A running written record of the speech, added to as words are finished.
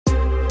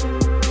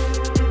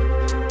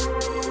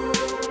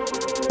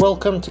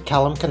Welcome to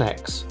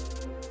CallumConnects,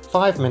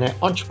 5-minute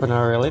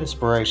entrepreneurial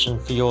inspiration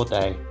for your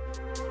day.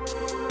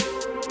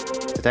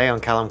 Today on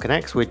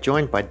CallumConnects, we're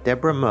joined by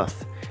Debra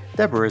Muth.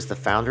 Debra is the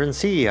founder and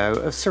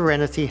CEO of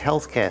Serenity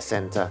Healthcare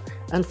Centre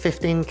and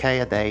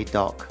 15K a Day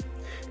Doc.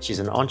 She's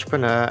an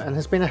entrepreneur and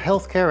has been a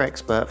healthcare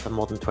expert for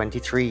more than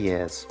 23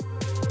 years.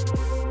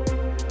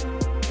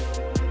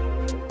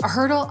 A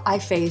hurdle I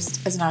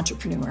faced as an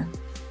entrepreneur.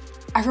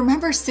 I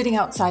remember sitting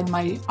outside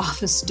my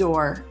office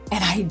door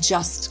and I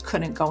just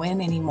couldn't go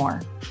in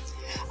anymore.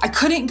 I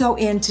couldn't go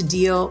in to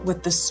deal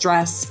with the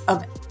stress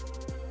of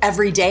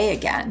every day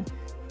again.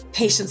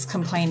 Patients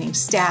complaining,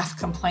 staff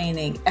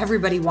complaining,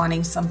 everybody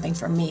wanting something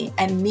from me,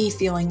 and me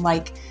feeling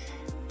like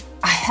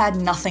I had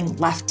nothing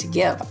left to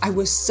give. I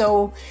was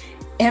so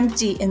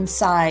empty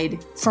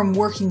inside from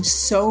working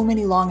so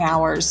many long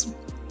hours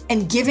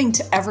and giving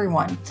to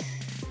everyone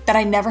that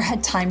I never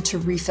had time to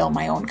refill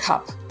my own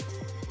cup.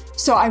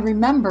 So I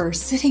remember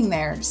sitting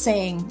there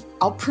saying,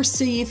 I'll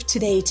perceive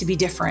today to be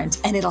different,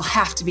 and it'll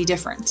have to be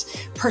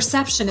different.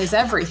 Perception is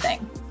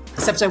everything.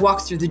 Except I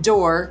walked through the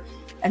door,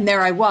 and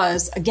there I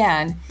was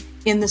again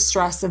in the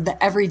stress of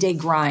the everyday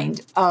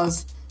grind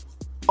of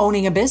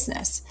owning a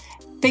business,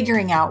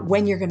 figuring out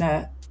when you're going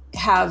to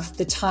have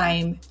the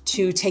time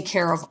to take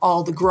care of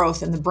all the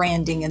growth and the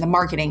branding and the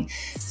marketing,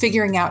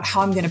 figuring out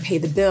how I'm going to pay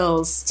the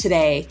bills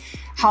today.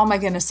 How am I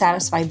going to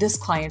satisfy this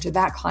client or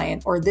that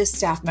client or this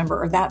staff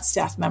member or that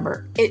staff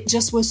member? It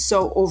just was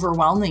so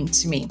overwhelming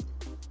to me.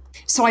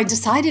 So I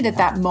decided at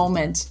that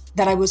moment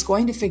that I was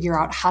going to figure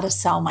out how to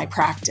sell my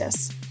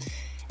practice.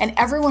 And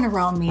everyone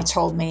around me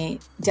told me,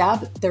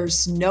 Deb,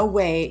 there's no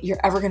way you're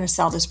ever going to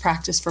sell this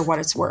practice for what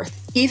it's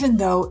worth. Even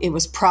though it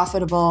was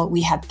profitable,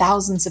 we had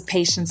thousands of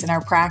patients in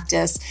our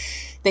practice,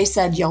 they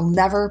said, you'll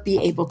never be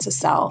able to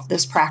sell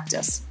this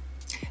practice.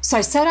 So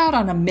I set out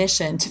on a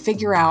mission to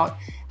figure out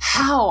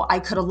how I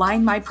could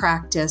align my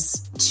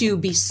practice to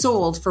be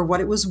sold for what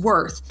it was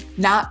worth,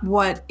 not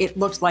what it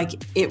looked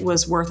like it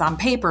was worth on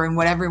paper and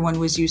what everyone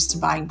was used to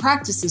buying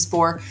practices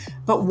for,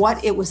 but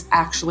what it was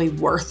actually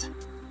worth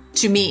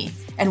to me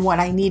and what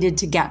I needed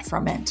to get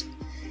from it.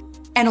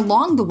 And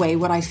along the way,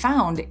 what I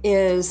found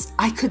is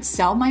I could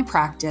sell my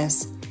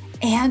practice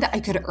and I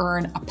could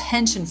earn a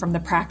pension from the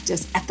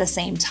practice at the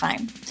same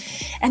time.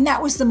 And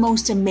that was the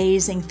most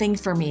amazing thing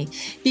for me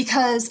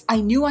because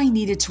I knew I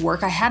needed to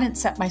work. I hadn't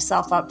set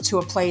myself up to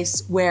a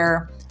place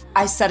where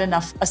I set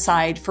enough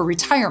aside for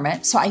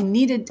retirement. So I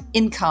needed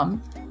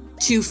income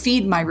to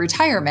feed my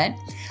retirement.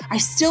 I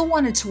still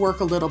wanted to work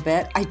a little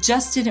bit. I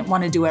just didn't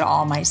want to do it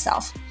all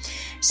myself.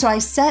 So I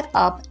set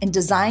up and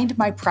designed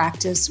my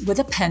practice with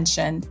a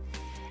pension.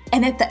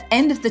 And at the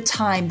end of the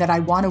time that I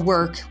want to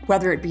work,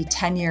 whether it be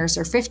 10 years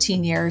or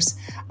 15 years,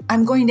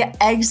 I'm going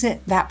to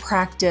exit that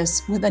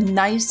practice with a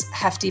nice,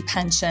 hefty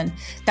pension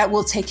that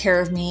will take care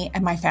of me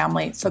and my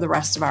family for the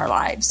rest of our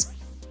lives.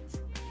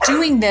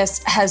 Doing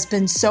this has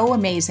been so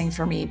amazing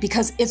for me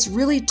because it's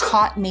really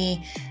taught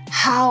me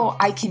how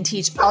I can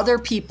teach other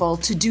people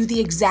to do the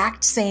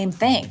exact same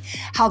thing,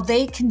 how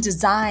they can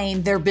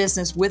design their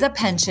business with a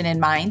pension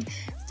in mind,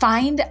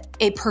 find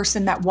a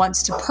person that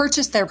wants to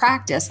purchase their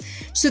practice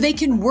so they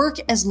can work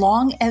as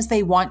long as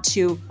they want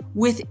to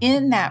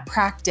within that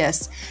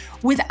practice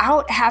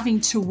without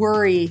having to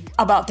worry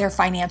about their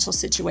financial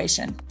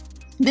situation.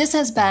 This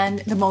has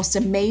been the most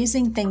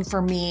amazing thing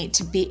for me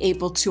to be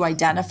able to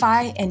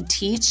identify and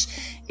teach.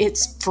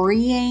 It's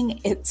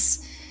freeing.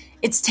 It's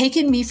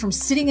taken me from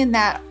sitting in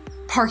that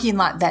parking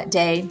lot that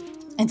day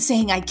and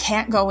saying I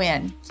can't go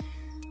in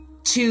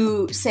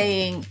to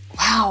saying,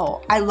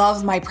 wow, I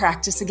love my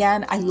practice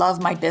again. I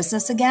love my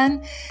business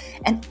again.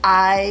 And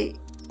I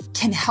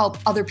can help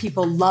other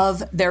people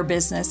love their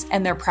business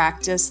and their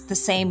practice the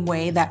same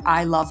way that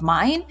I love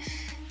mine.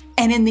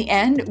 And in the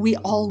end, we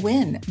all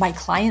win. My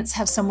clients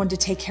have someone to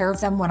take care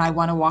of them when I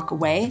want to walk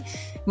away.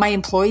 My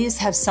employees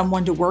have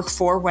someone to work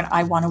for when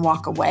I want to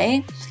walk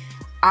away.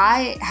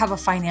 I have a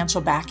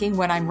financial backing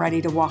when I'm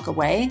ready to walk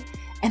away.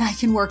 And I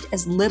can work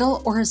as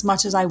little or as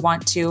much as I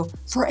want to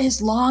for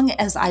as long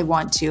as I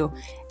want to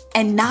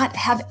and not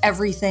have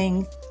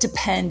everything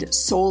depend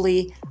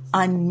solely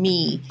on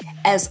me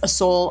as a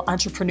sole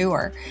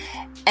entrepreneur.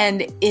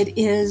 And it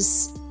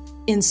is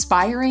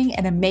inspiring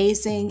and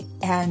amazing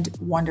and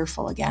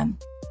wonderful again.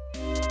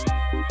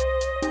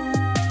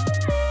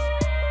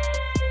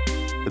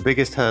 The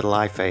biggest hurdle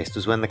I faced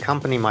was when the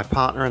company my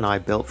partner and I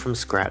built from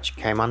scratch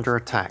came under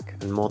attack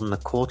and more than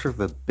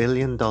 $250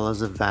 million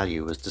of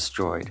value was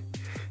destroyed.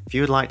 If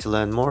you would like to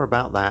learn more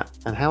about that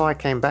and how I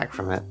came back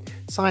from it,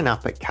 sign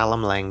up at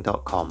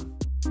callumlane.com.